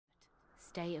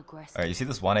Stay aggressive. Alright, you see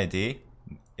this 1 AD? It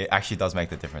actually does make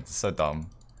the difference. It's so dumb.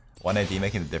 1 AD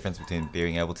making the difference between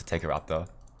being able to take a raptor.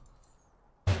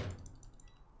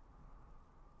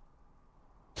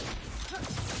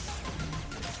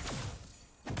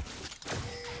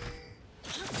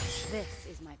 This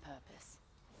is my purpose.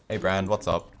 Hey Brand, what's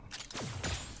up?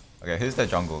 Okay, who's their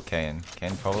jungle? Kane.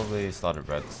 Kane probably started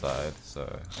red side, so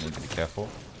I need to be careful.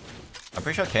 I'm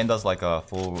pretty sure Kane does like a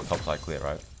full top side clear,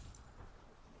 right?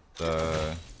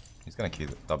 So he's gonna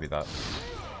W that.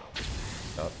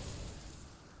 Yep.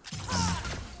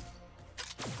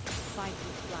 Fight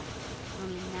with flight.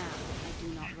 Only now I do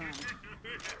not run.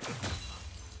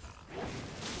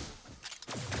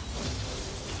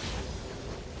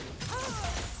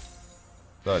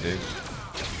 Go, dude.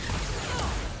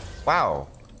 Wow!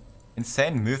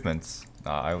 Insane movements.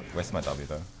 Nah, I wasted my W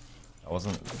though. That was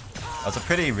a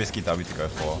pretty risky W to go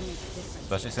for.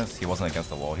 Especially since he wasn't against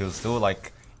the wall. He was still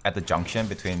like at the junction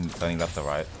between turning left or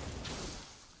right.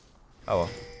 Oh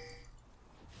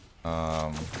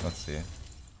well. Let's see.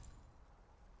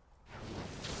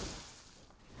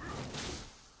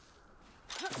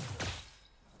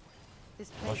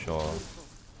 Not sure.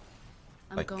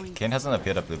 Like, Kane hasn't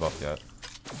appeared at blue buff yet.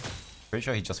 Pretty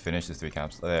sure he just finished his 3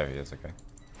 camps. Oh, there he is, okay.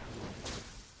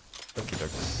 Okie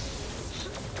dokes.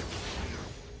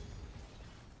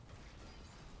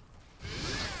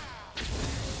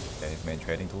 Okay, his main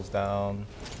trading tools down.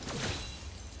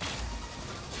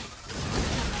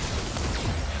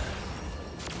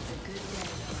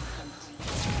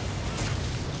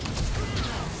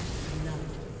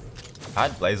 I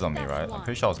had Blaze on me, right? I'm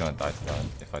pretty sure I was gonna die to that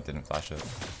if I didn't flash it.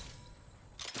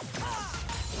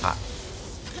 Ah.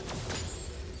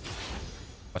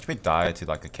 Watch me die to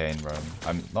like a Kane roam.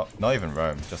 I'm not even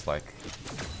roam, just like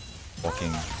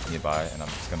walking nearby, and I'm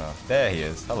just gonna. There he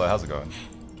is. Hello, how's it going?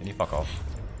 Can you fuck off?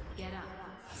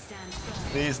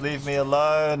 Please leave me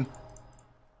alone.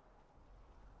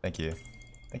 Thank you.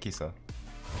 Thank you, sir.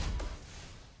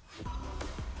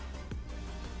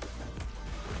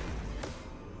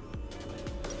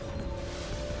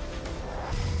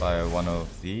 Buy one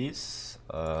of these,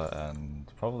 and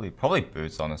probably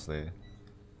boots, honestly.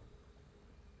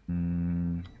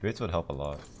 Boots would help a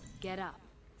lot. Get up,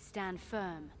 stand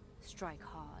firm, strike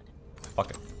hard.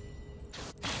 Fuck it.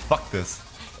 Fuck this.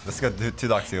 Let's go do 2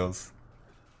 Dark Seals.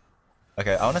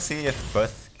 Okay, I want to see if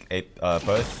both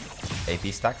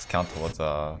AP stacks count towards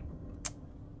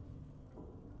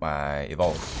my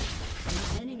evolve.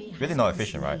 Really not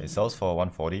efficient, right? It sells for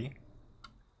 140.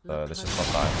 So let's just not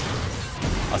die.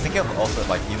 I was thinking of also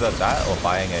like either that or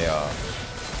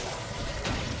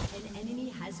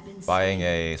buying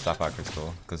a sapphire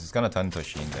crystal, because it's gonna turn into a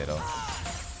sheen later.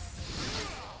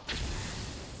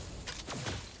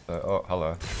 So, oh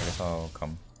hello. I guess I'll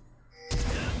come.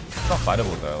 It's not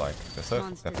fightable though. Like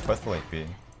they're both full AP.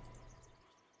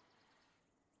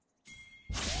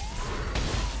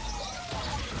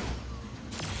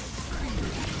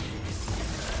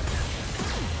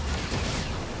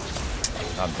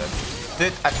 I'm dead.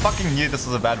 Dude, I fucking knew this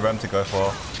was a bad roam to go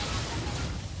for.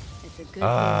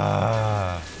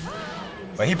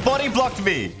 Wait, he body blocked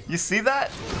me! You see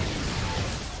that?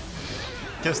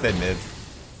 Could've stayed mid.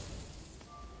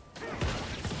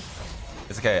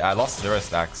 It's okay, I lost 0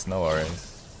 stacks, no worries.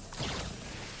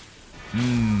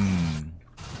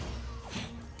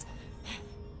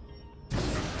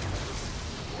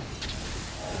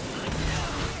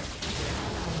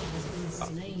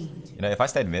 You know, if I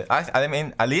stayed mid, I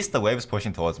mean, at least the wave was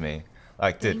pushing towards me.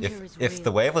 Like, dude, if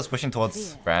the wave was pushing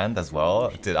towards Brand as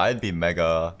well, dude, I'd be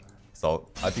mega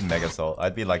salt. I'd be mega salt.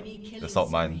 I'd be like the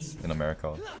salt mines in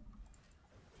America.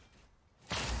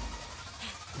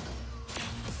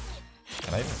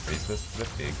 Can I even freeze this? Is it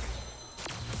big?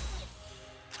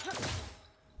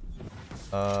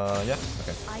 Yeah,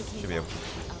 okay. Should be able to.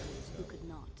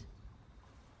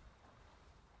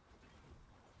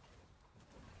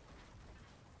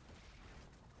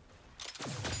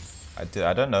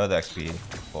 I don't know the XP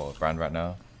for Brand right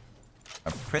now.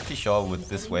 I'm pretty sure with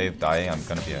this wave dying, I'm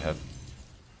gonna be ahead.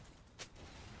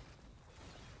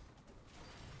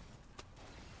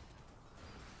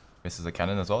 This is a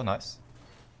cannon as well, nice.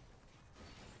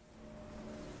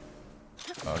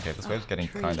 Oh, okay, this wave's getting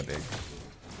kinda big.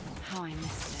 How I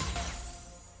missed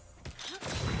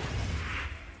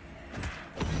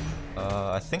it.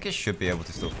 I think it should be able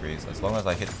to still freeze, as long as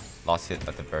I hit last hit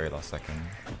at the very last second.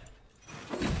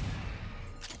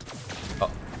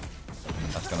 Oh,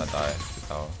 that's gonna die to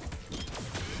tower.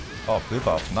 Oh, blue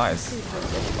buff, nice.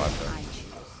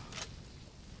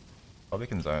 Probably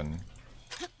can zone.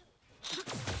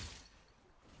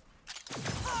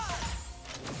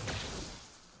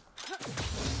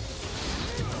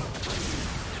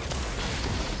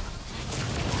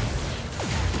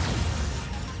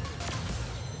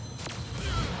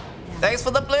 Thanks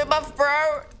for the blue buff,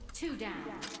 bro! 2 down.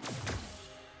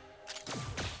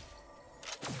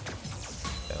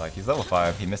 Yeah, like he's level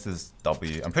 5, he missed his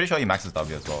W. I'm pretty sure he maxes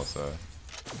W as well, so...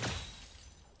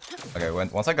 Okay,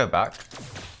 once I go back...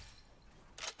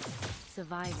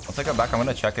 Survival. Once I go back, I'm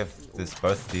gonna check if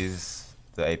both these,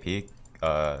 the AP,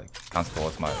 counts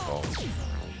towards my goal.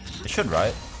 It should,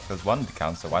 right? Because 1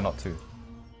 counts, so why not 2?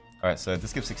 Alright, so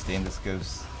this gives 16, this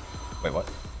gives... Wait, what?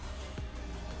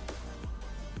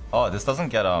 Oh, this doesn't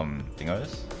get,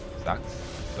 dingos? Stacks?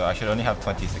 So I should only have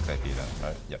 26 AP then,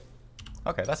 right? Yep.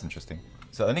 Okay, that's interesting.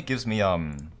 So it only gives me, A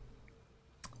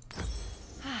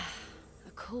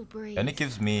cool breeze. it only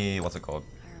gives me, what's it called?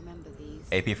 I remember these.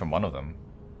 AP from one of them.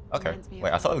 Okay. Reminds me of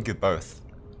Wait, I thought it would give both.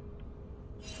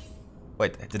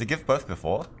 Wait, did it give both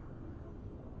before?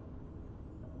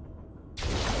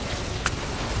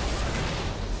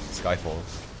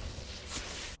 Skyfalls.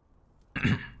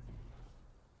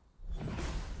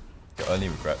 The only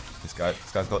regret. This guy's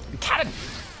got cannon!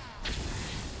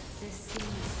 This seems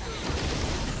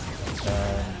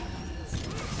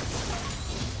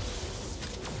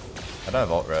I don't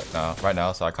have ult right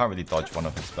now, so I can't really dodge one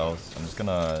of his spells. I'm just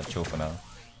gonna chill for now.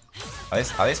 At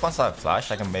least once I have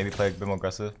flash, I can maybe play a bit more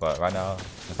aggressive, but right now,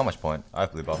 there's not much point. I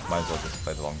have blue buff, might as well just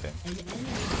play the long game.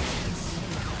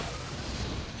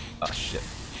 Ah shit.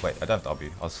 Wait, I don't have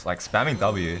W. I was like spamming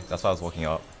W, that's why I was walking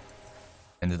up.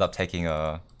 Ended up taking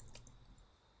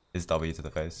his W to the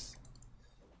face.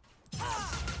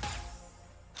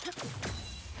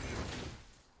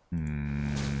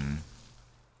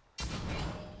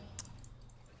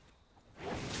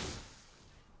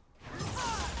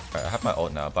 Alright, I have my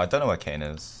ult now, but I don't know where Kane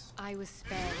is. I was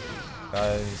spared.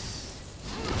 Guys...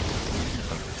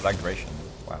 Flagration.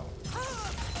 Wow.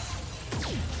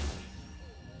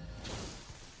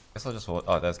 Guess I'll just hold...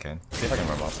 Oh, there's Kane. See if I can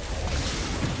run up.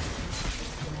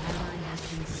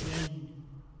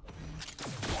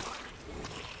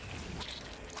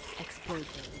 Exploit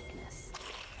their weakness.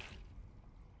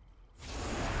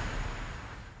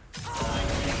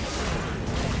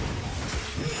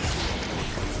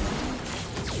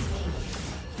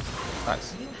 Nice.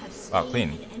 Wow, clean.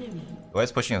 The way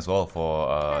it's pushing as well for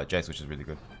Jace, which is really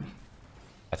good.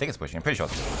 I think it's pushing. I'm pretty sure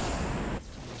it's pushing.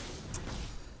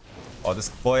 Oh, this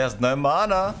boy has no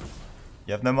mana.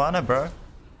 You have no mana, bro.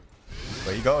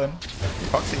 Where you going?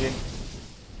 Proxying.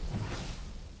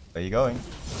 Where you going?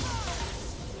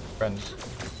 Friend.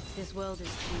 This world is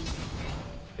changing.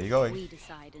 Where you going? We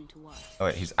decide into what. Oh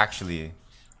wait, he's actually...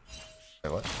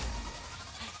 Wait, what?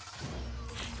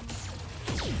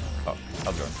 Oh,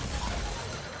 how's it going?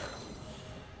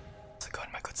 How's it going,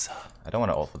 my good sir? I don't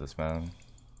want to ult for this, man.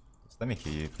 Just let me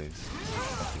kill you, please.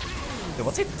 Thank you. Dude,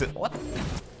 what's he do? What?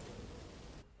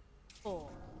 4.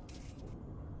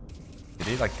 Did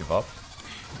he like give up?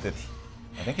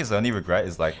 I think his only regret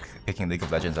is like picking League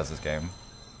of Legends as his game.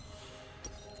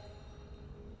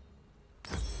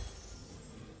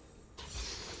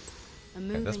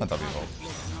 Okay, that's my W ult.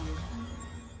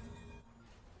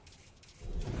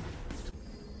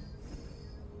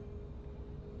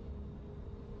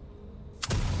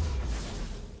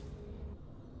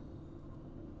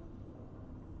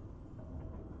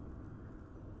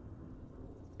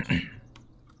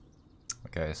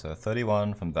 Okay, so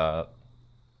 31 from that.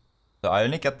 So I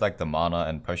only get like the mana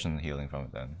and potion healing from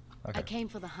it then. Okay. I came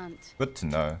for the hunt, Good to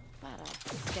know. but I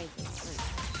stayed for the fruit.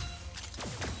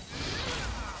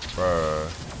 Bro.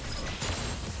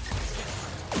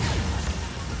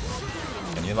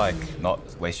 Can you like not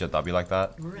waste your W like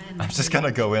that? I'm just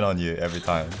gonna go in on you every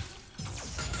time.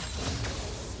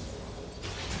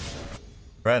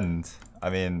 Friend, I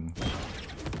mean,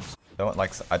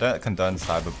 I don't condone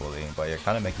cyberbullying, but you're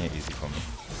kind of making it easy for me.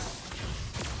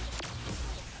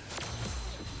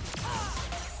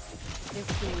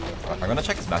 I'm gonna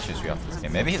check his match history after this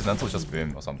game. Maybe his mental's just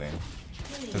boom or something.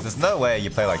 Because there's no way you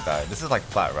play like that. This is like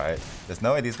flat, right? There's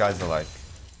no way these guys are like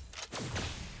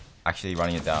actually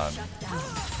running it down,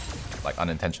 like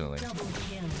unintentionally.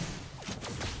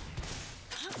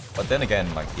 But then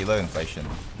again, like elo inflation.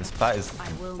 This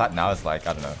plat now is like,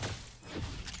 I don't know,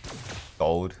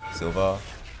 gold, silver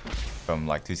from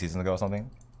like 2 seasons ago or something.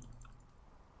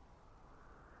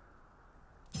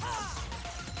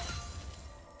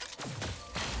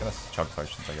 Gonna chug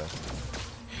potions, I guess.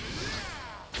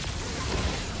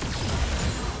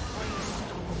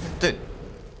 Dude,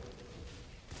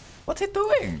 what's he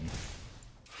doing?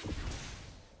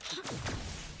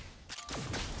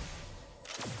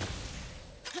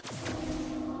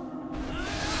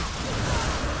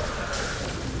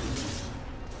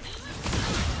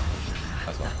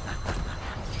 That's one.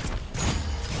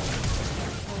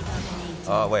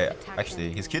 Wait,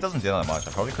 actually, his Q doesn't deal that much.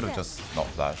 I probably could have just not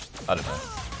flashed. I don't know.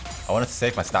 I wanted to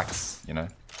save my stacks, you know?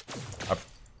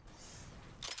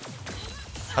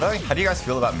 How do you guys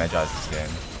feel about MAGE this game?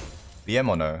 BM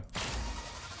or no?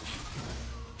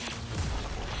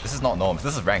 This is not norms.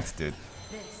 This is ranked, dude.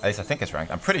 At least I think it's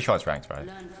ranked. I'm pretty sure it's ranked, right?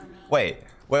 Wait.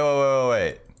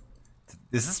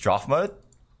 Is this draft mode?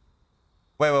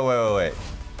 Wait.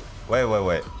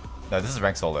 No, this is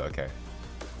ranked solo, okay.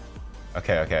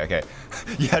 Okay.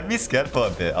 You had me scared for a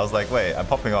bit. I was like, wait, I'm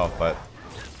popping off, but...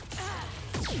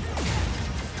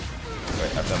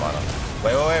 Wait, I have no mana.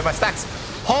 Wait, my stacks!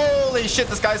 Holy shit,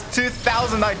 this guy's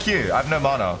 2000 IQ! I have no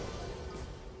mana.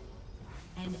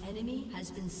 An enemy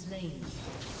has been slain.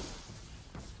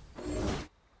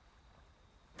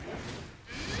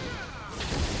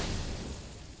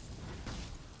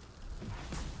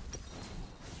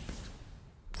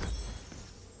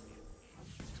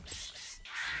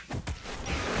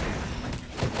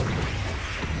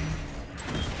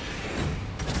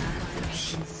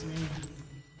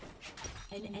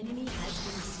 An enemy has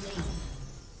been slain.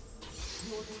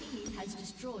 Your team has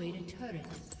destroyed a turret.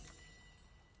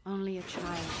 Only a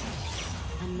child,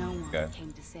 and no one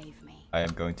came to save me. I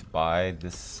am going to buy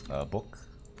this book.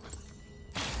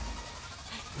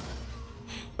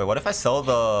 Wait, what if I sell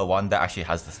the one that actually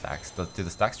has the stacks? Do the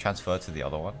stacks transfer to the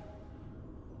other one?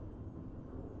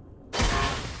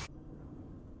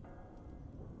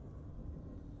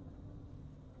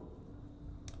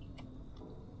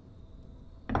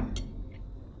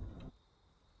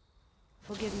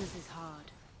 Forgiveness is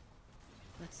hard,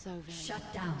 but so very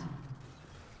Shut down.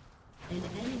 An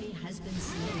enemy has been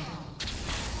slain.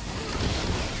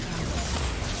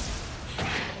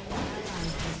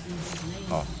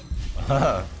 Oh.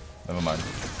 Never mind.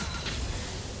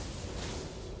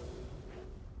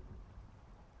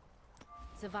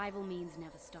 Survival means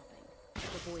never stopping.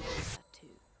 The boy does that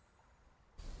too.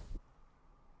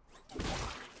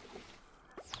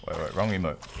 Wait, wrong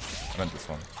remote. I meant this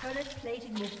one. Turret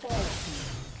plating will fall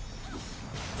soon.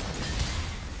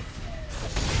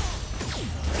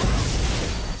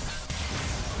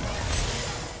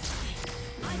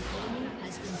 An enemy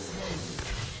has been slain.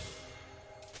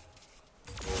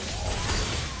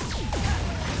 You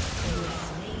have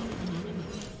slain an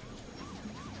enemy.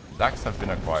 Stacks have been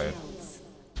acquired.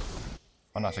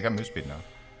 Oh nice, I get move speed now.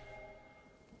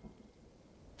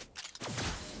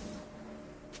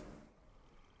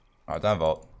 Alright, down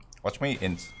vault. Watch me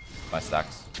int my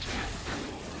stacks.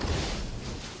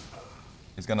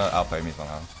 He's gonna outplay me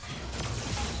somehow.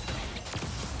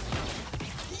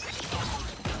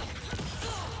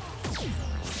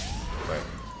 Wait.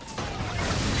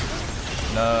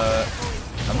 No,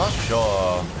 I'm not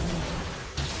sure.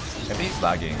 Maybe he's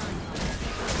lagging.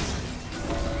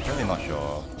 Really not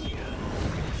sure.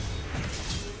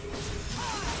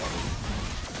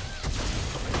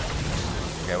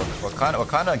 Okay, we're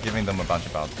kind of giving them a bunch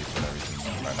of bounties for no reason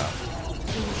right now.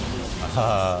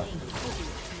 Oh,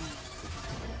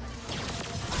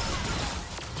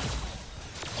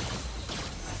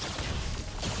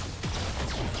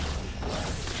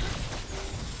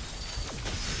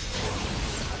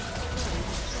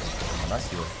 nice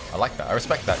heal. I like that. I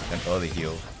respect that, an early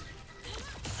heal.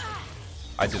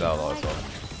 I do that a lot as well.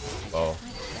 Oh,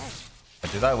 I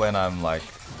do that when I'm like,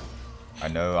 I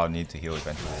know I'll need to heal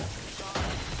eventually.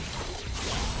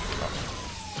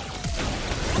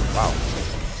 Wow.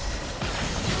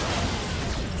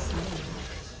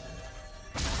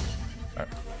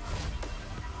 Alright.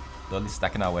 Slowly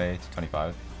stacking our way to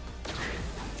 25.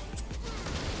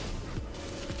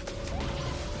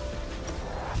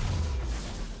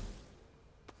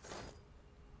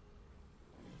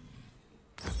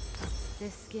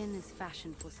 This skin is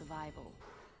fashioned for survival.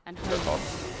 And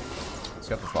Let's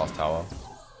get this last tower.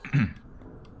 You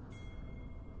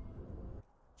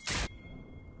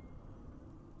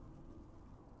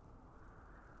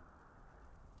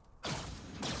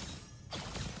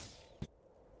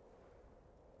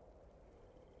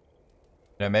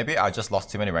know, maybe I just lost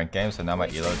too many ranked games, so now my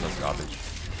elo is just garbage.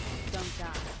 don't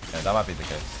die. Yeah, that might be the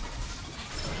case.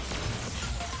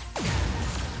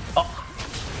 Oh!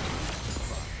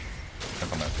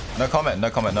 No comment. No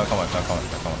comment. No comment.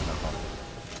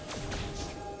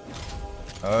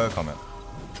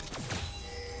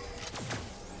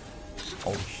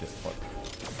 Holy shit, what?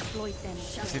 Exploit them.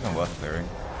 It's even worth clearing.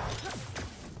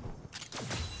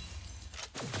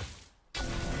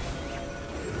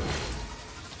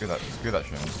 Screw that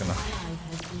shit. I'm just gonna...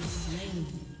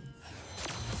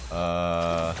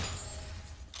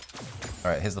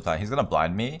 Alright, here's the plan. He's gonna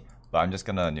blind me, but I'm just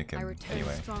gonna nuke him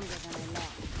anyway. Stronger than I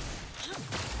left.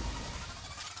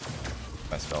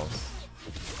 My spells.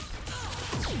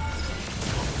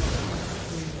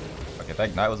 Okay,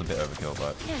 that Knight was a bit overkill,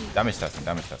 but damage testing,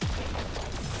 damage testing.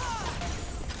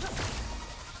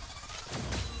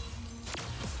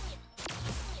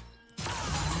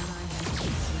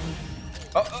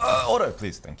 Auto,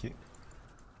 please, thank you.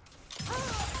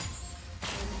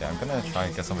 Yeah, I'm gonna try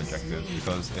and get some objectives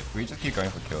because if we just keep going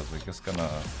for kills, we're just gonna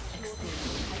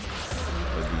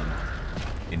really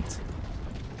int.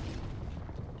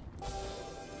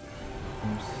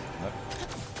 Nope.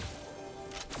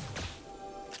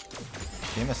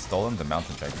 Team has stolen the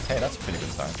mountain drake. Hey, that's a pretty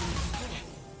good sign.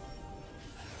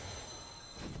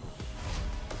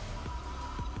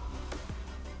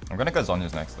 I'm gonna go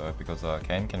Zhonya's next though because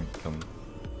Kayn can kill me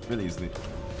really easily.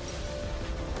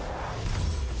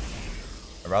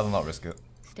 I'd rather not risk it.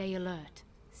 Stay alert.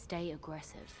 Stay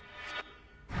aggressive.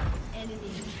 Enemy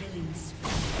killing spree.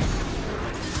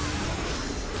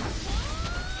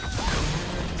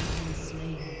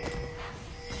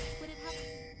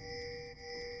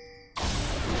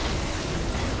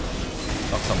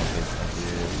 Knock someone please. Thank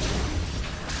you.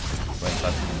 Wait,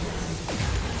 that's...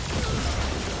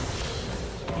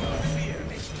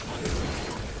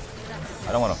 I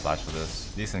don't want to flash for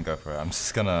this. Decent, go for it. I'm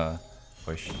just gonna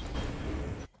push.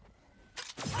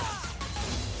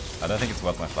 I don't think it's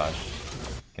worth my flash.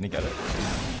 Can you get it?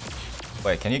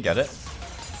 Wait, can you get it?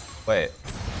 Wait.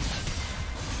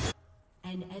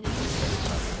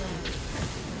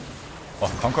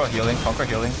 Oh, Conqueror healing, Conqueror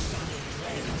healing.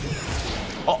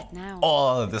 Oh,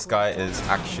 oh, this guy is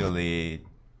actually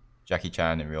Jackie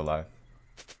Chan in real life.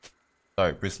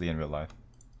 Sorry, Bruce Lee in real life.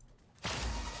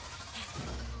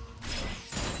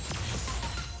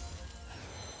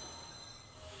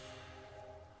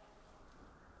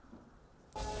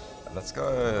 Let's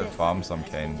go farm some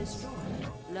Kanes.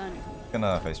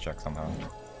 Gonna face check somehow.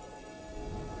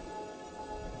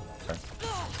 Okay.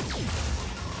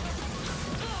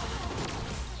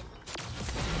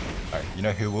 Alright, you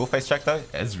know who will face check though?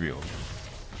 Ezreal.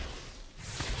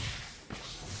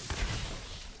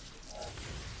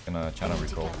 Gonna channel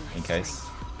recall in case.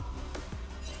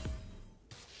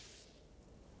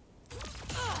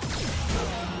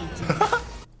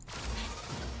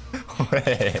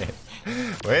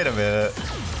 Wait a minute.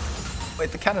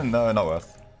 Wait, the cannon? No, not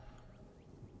worth.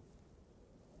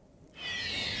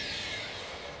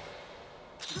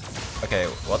 Okay,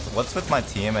 what's with my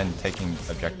team and taking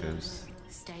objectives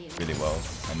really well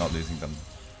and not losing them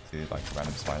to like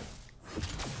random smite?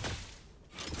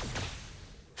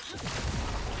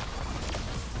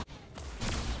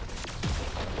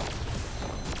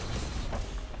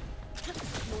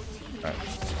 Alright.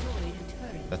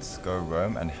 Let's go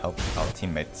roam and help our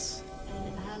teammates.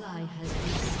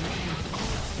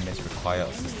 Teammates require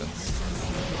assistance.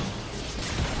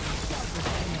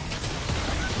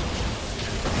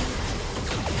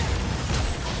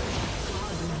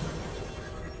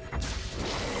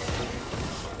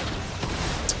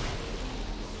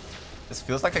 This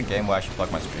feels like a game where I should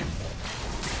plug my stream.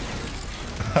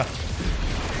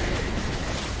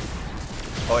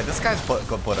 Oh wait, this guy's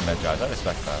got bought a MAGE. I don't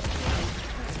respect that.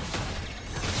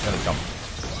 He's gonna jump.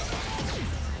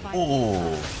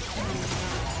 Ooh.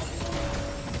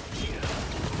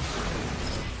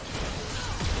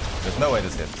 There's no way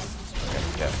this hits. Okay,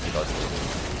 yeah, he does.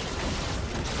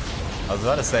 I was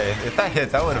about to say, if that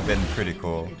hit, that would have been pretty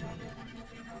cool.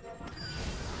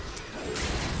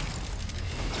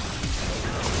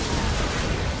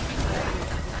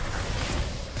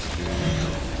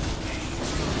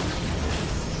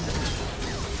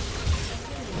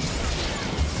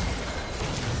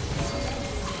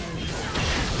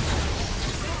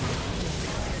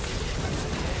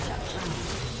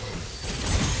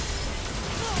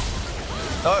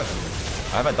 No! I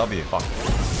have a W, fuck.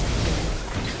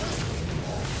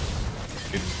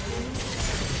 Dude.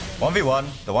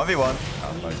 1v1, the 1v1.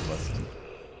 Oh, no,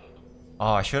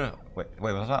 oh I should've. Wait,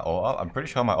 was my ult up? I'm pretty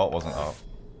sure my ult wasn't up.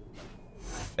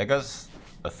 There goes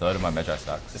a third of my MAGE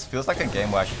stacks. This feels like a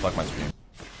game where I should plug my stream.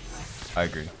 I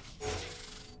agree.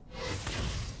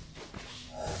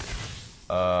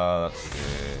 Let's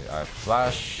see. I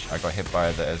flash. I got hit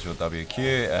by the Ezreal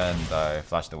WQ and I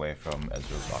flashed away from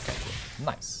Ezreal's Archangel.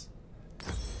 Nice.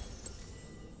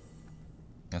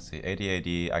 Let's see. AD.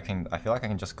 I feel like I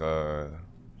can just go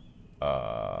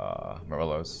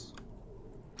Morello's.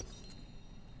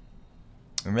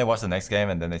 We may watch the next game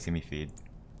and then they see me feed. Is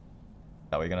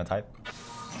that what you're gonna type?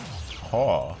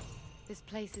 Oh. This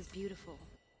place is beautiful.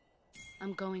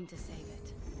 I'm going to save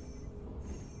it.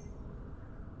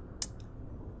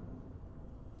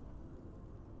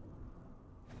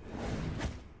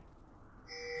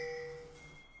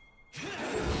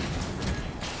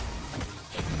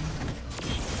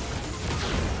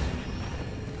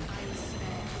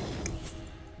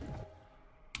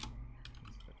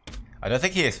 don't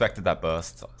think he expected that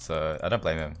burst, so I don't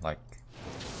blame him. Like,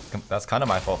 that's kind of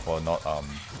my fault for not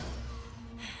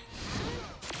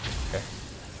Okay.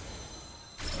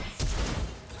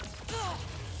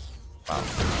 Wow.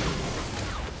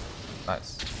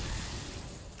 Nice.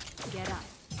 Get up.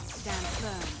 Stand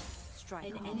firm. Strike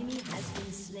An hard. enemy has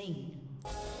been slain.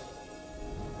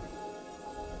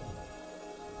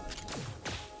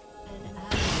 An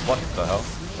ally What the hell?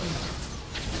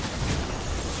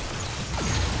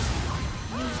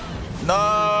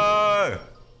 No!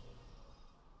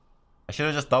 I should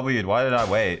have just W'd. Why did I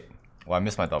wait? Well, I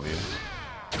missed my W.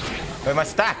 Wait, my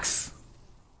stacks!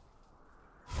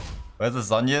 Where's the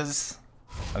Zhonya's?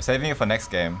 I'm saving it for next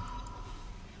game.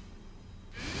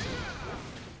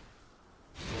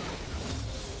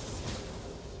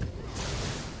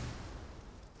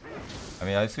 I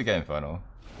mean, at least we get Infernal.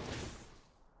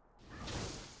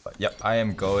 But yep, I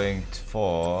am going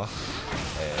for a...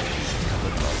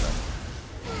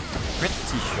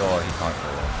 Pretty sure he can't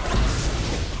go.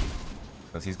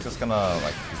 Because he's just gonna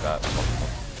like do that.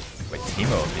 Wait,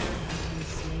 Teemo again.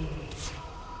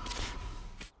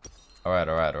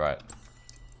 Alright.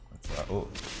 Oh.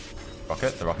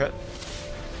 Rocket, the rocket.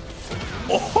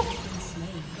 Oh!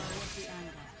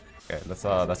 Okay,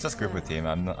 let's just group with team.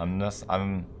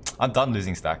 I'm done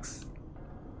losing stacks.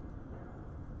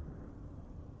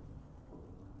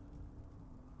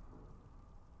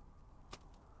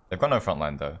 They've got no front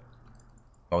line though.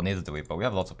 Well, neither do we, but we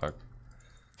have lots of poke.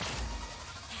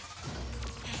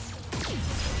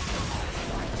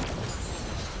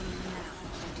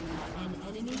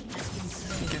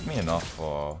 Give me enough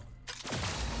for...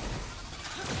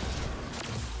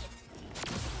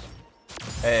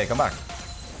 Hey, come back.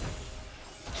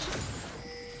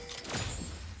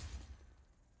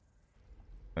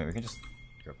 Wait, we can just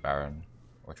go Baron.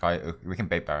 Or try... We can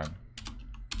bait Baron.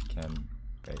 Can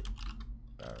bait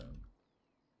Baron.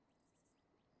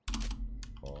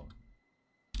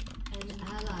 An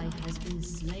ally has been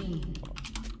slain.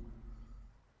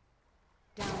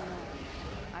 Down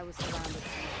low. I was surrounded.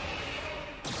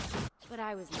 But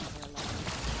I was never alone.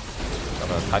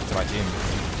 Gotta type to my team.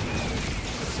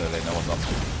 So they know what's up.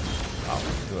 Wow,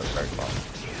 we do it very fast.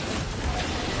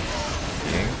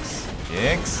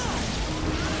 Jinx.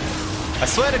 I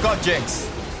swear to God, Jinx!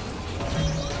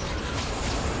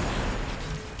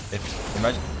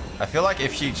 Imagine... I feel like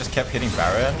if she just kept hitting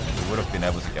Baron, we would have been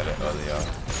able to get it earlier.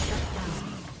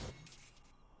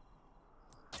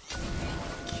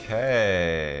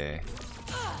 Okay.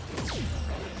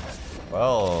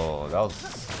 Well, that was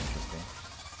interesting.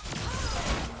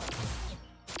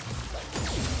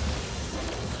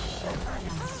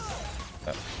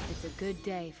 Yep. It's a good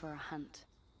day for a hunt.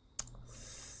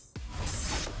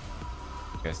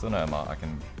 Okay, still no MR.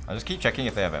 I just keep checking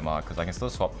if they have MR because I can still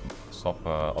swap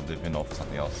Oblivion off for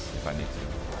something else if I need to.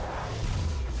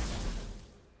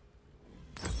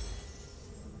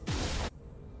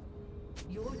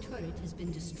 Your turret has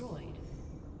been destroyed.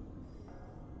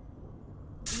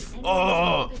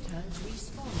 Oh!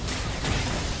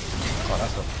 Oh,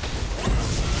 that's up.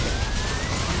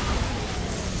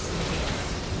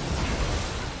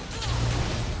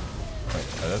 Wait,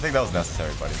 I don't think that was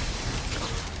necessary, buddy.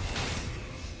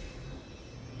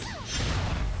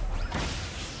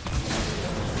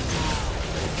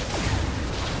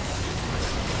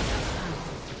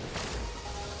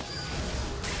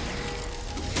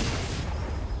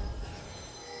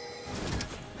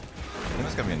 I think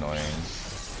it's gonna be annoying.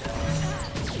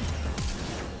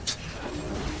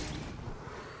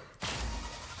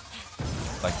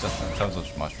 Like just in terms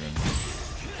of mushrooms.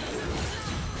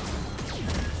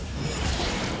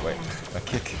 Wait, a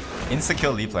kick. Insecure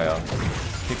Lee player.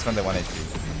 Kicks when they 1 HP.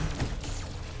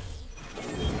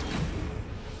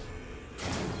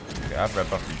 Okay, I have red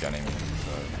buff regenning,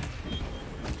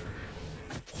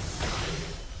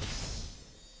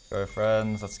 so... Go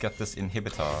friends, let's get this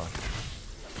inhibitor.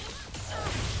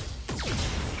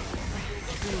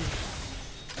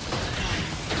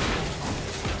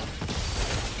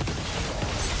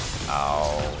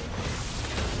 Ow.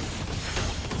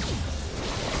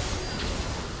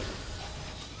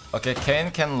 Okay,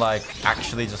 Kayn can like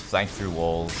actually just flank through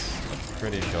walls. I'm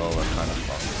pretty sure we're kind of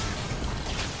fucked.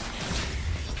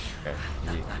 Okay,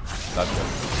 that's good.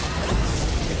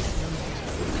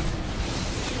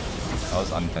 That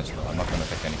was unintentional. I'm not gonna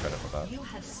take any credit for that. You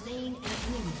have slain an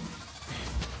enemy.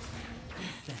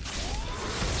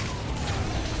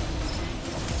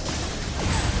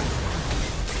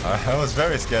 I was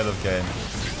very scared of Kayn.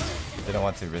 Didn't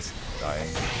want to risk dying.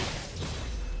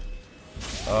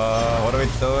 What are we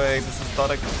doing? This is not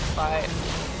a good fight.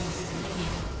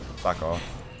 Back off.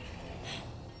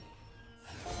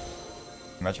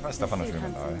 Imagine if I step on a The stream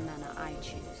and Sid Hansen die. manner I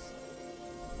choose.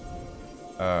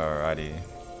 Alrighty.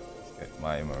 Let's get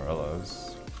my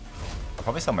Morellos. I'll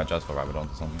probably sell my Jazz for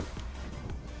Rabadon or something.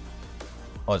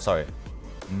 Oh, sorry.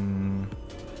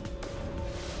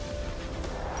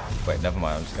 Wait, never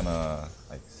mind. I'm just gonna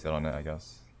like sit on it, I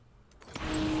guess. Survival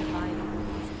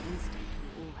is an instinct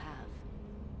we all have.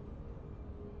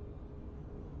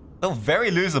 They're very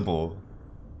losable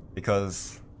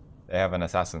because they have an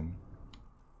assassin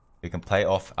who can play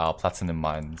off our platinum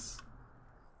mines.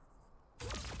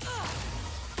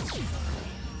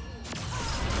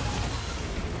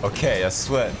 Okay, I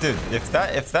swear, dude. If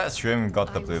that stream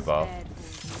got the blue buff,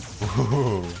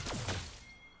 ooh.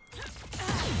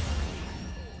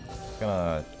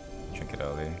 Gonna drink it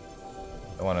early.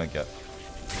 Don't want to get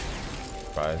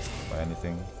surprised by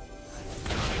anything.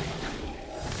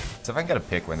 So if I can get a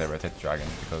pick when they rotate the dragon,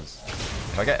 because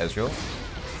if I get Ezreal,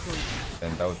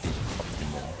 then that would be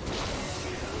optimal.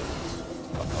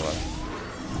 Oh, well.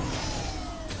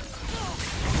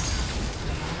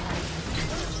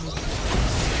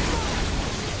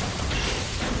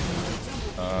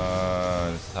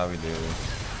 This is how we do.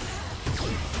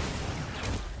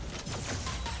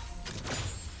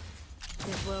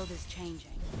 This world is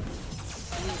changing.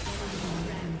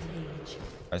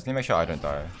 I just need to make sure I don't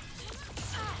die.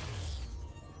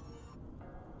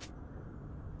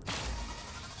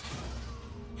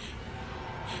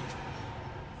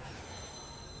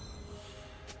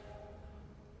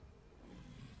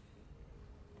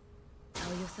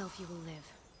 Tell yourself you will live.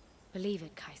 Believe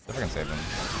it, Kaisa. If I can save him.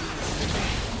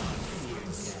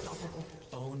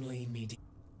 Only me.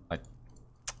 Like.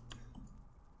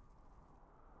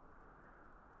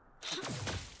 I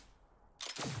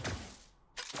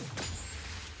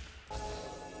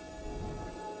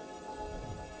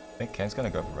think Kane's gonna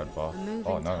go for red buff.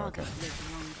 Oh no, okay.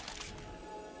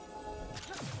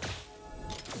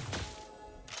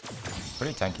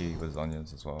 Pretty tanky with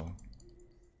Zhonya's as well.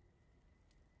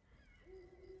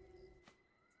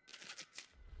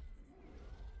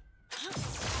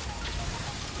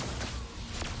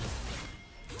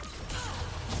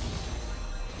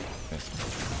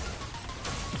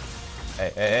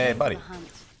 Hey, buddy.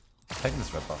 Taking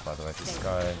this red buff, by the way. This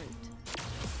guy.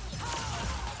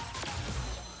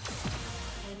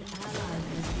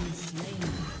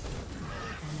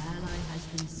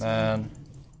 Man.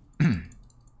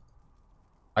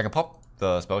 I can pop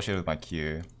the spell shield with my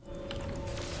Q.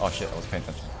 Oh shit, I was paying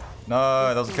attention.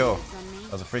 No, that was a kill.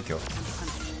 That was a free kill.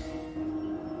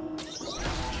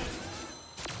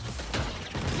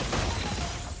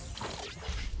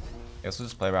 I guess we'll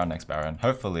just play around next Baron.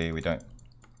 Hopefully we don't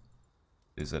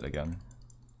lose it again.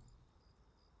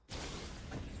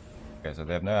 Okay, so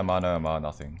they have no MR,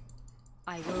 nothing.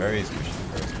 Very squishy,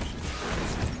 very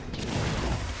squishy.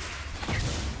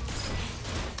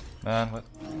 Man, what?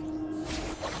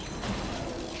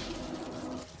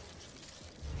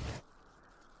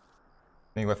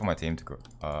 Let me wait for my team to go.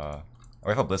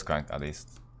 Wait for Blitzcrank at least.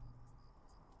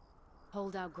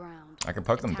 Hold our ground. I can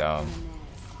poke them down.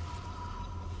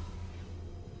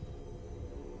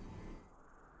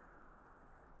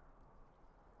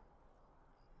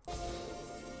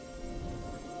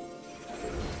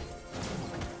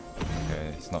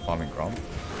 Okay, he's not farming Grom.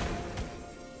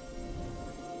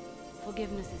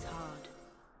 Forgiveness is hard,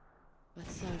 but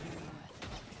so very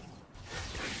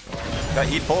worth it.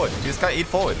 Gotta eat forward. You just gotta eat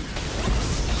forward.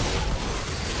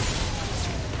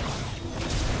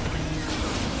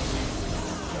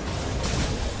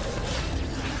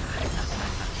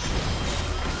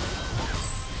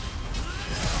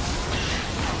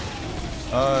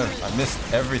 Oh, I missed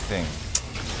everything.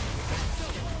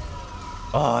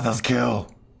 Oh, that was a kill.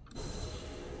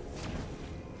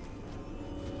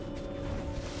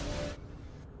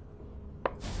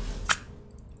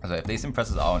 So if these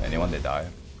impresses are on anyone, they die.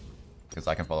 Because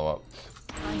I can follow up.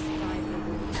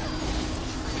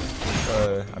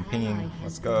 So I'm pinging.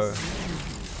 Let's go.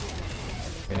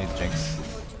 We need Jinx.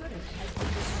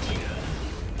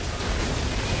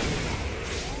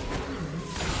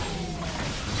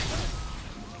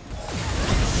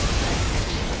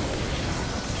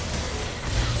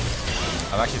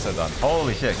 I'm actually so done.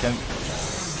 Holy shit! Can.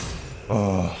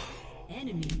 Oh.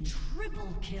 Enemy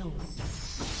triple kill.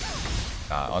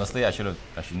 Honestly, I should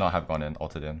not have gone in,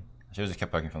 ulted in. I should have just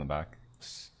kept poking from the back.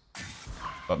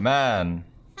 But man.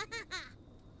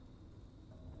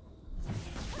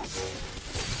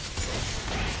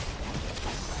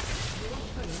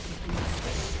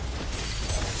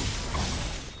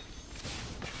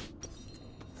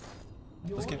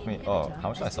 Just give me. Oh, how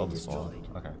much did I sell this for?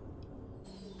 Okay.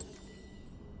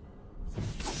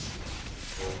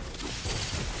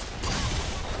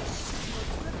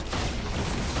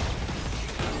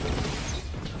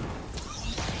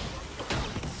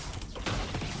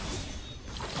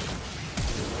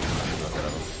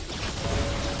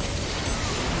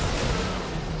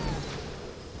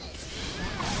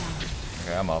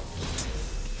 I'm up.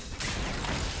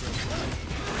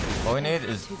 All we need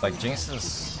is like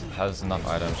Jinx has enough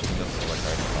items. She can just like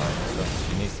right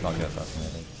fine. She needs to not get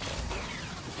assassinated.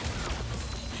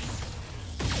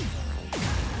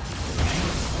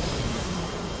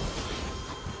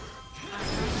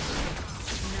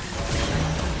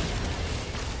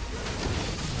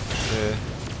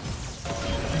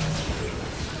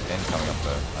 Kane's coming up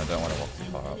though. I don't want to walk too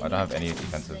far up. I don't have any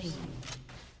defensives.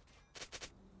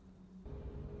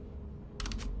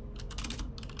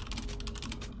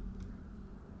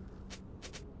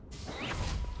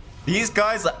 These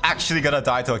guys are actually gonna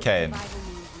die to a Kane.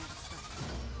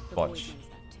 Watch.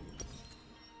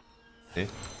 See?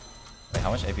 Wait,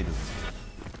 how much AP does this do?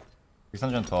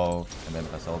 612, and then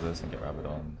if I sell this and get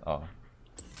Rabadon. Oh.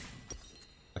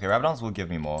 Okay, Rabadons will give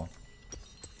me more.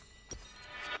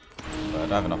 But I don't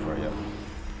have enough for it yet.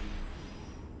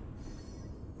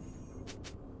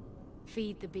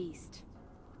 Feed the beast,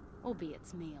 or be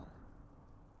its meal.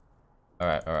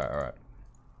 Alright, alright, alright.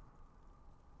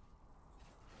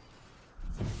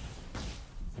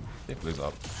 They blue's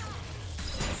up.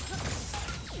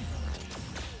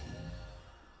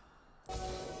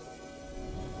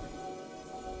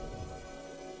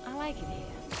 I like it here.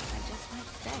 I just might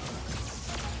stay.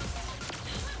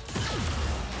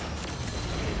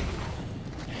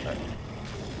 Okay.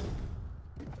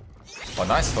 Oh,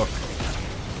 nice hook.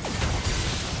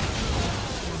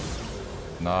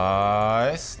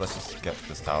 Nice. Let's just get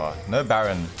this tower. No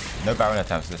Baron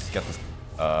attempts. Let's get this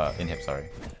inhib, sorry.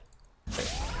 Okay.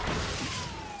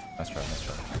 Nice try, nice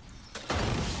try.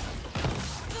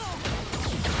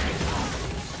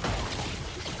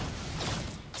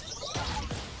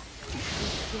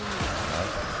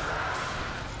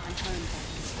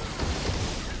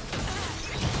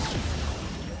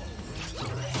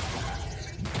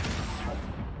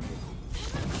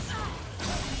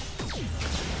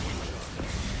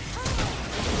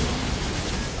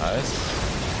 Nice.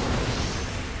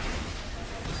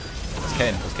 It's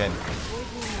Kane, it's Kane.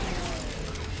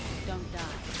 Don't die.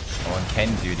 I want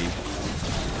Kane duty.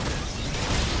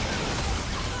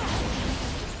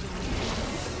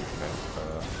 Okay,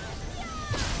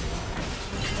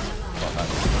 oh,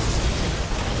 nice.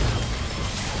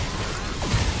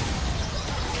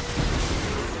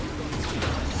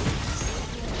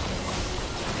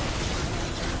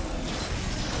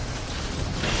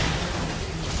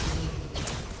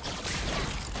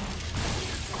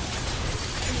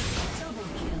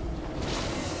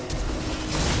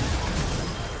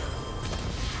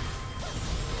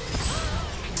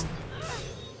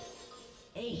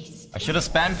 I should have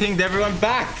spam pinged everyone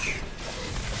back.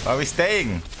 Why are we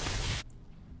staying?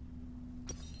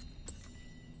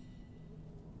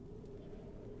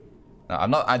 No,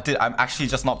 I'm actually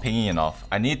just not pinging enough.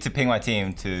 I need to ping my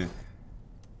team to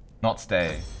not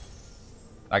stay.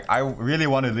 Like, I really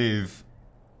want to leave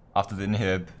after the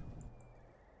inhib.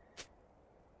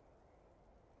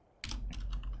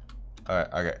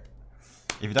 Alright, okay.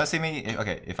 If you don't see me,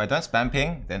 if I don't spam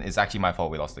ping, then it's actually my fault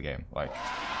we lost the game. Like,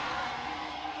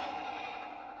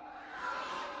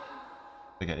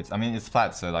 okay, it's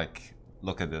flat, so like,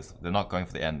 look at this. They're not going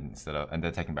for the end instead of, and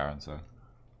they're taking Baron, so.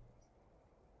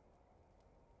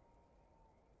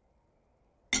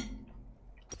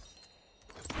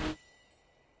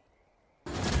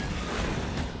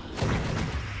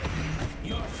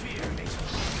 Your fear makes me.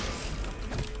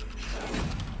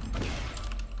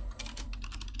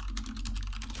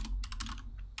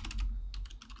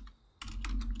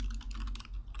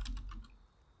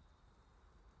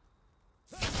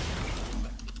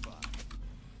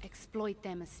 Exploit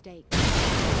their mistake.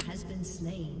 Has been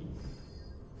slain.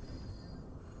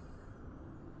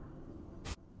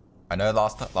 I know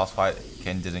last fight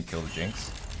Ken didn't kill the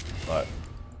Jinx, but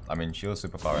I mean she was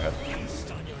super far ahead.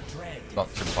 Not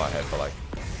super far ahead, but like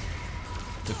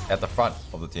just at the front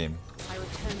of the team. I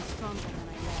returned stronger than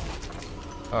I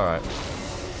left. All right.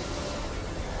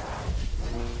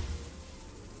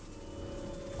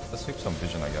 Let's sweep some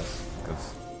vision, I guess,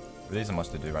 because there isn't much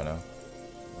to do right now.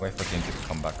 Wait for team to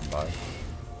come back and buy.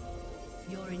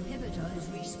 Your inhibitor is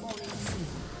respawning soon.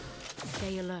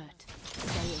 Stay alert. Stay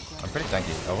aggressive. I'm pretty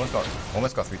tanky. I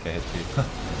almost got 3k HP.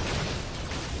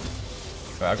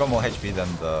 Wait, I got more HP than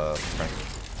the strength.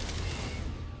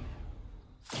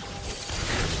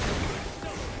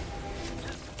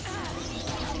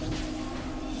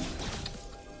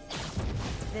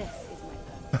 This is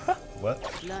my purpose. What?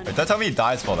 Wait, don't tell me he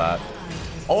dies for that.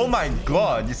 Oh my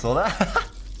god, you saw that?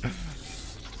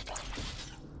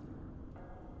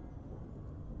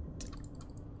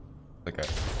 Okay.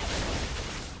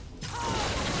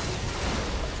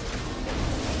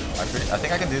 I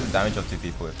think I can do the damage of 2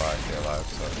 people if I stay alive,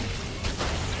 so...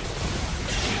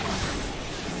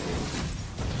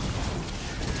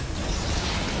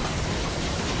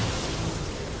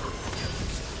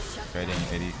 Trading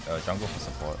 80 jungle for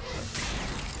support.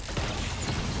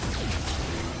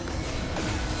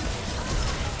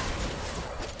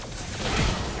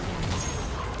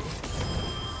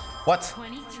 What?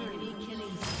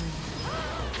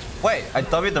 Wait, I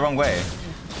W'd the wrong way.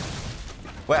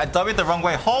 Wait, I W'd the wrong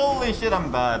way. Holy shit,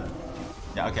 I'm bad.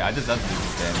 Yeah, okay, I deserve to do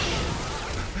this game.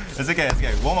 It's okay, it's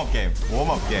okay. Warm-up game.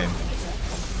 Warm-up game.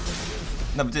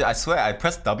 No, but dude, I swear, I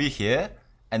pressed W here,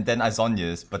 and then I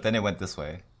Zhonya's, but then it went this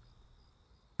way.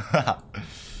 I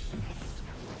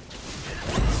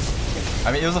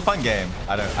mean, it was a fun game.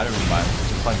 I don't really mind. It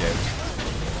was a fun game.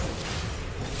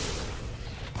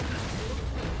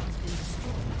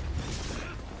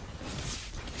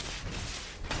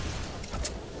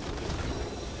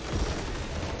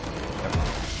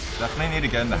 Definitely need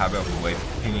to get in the habit of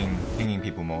pinging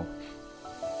people more.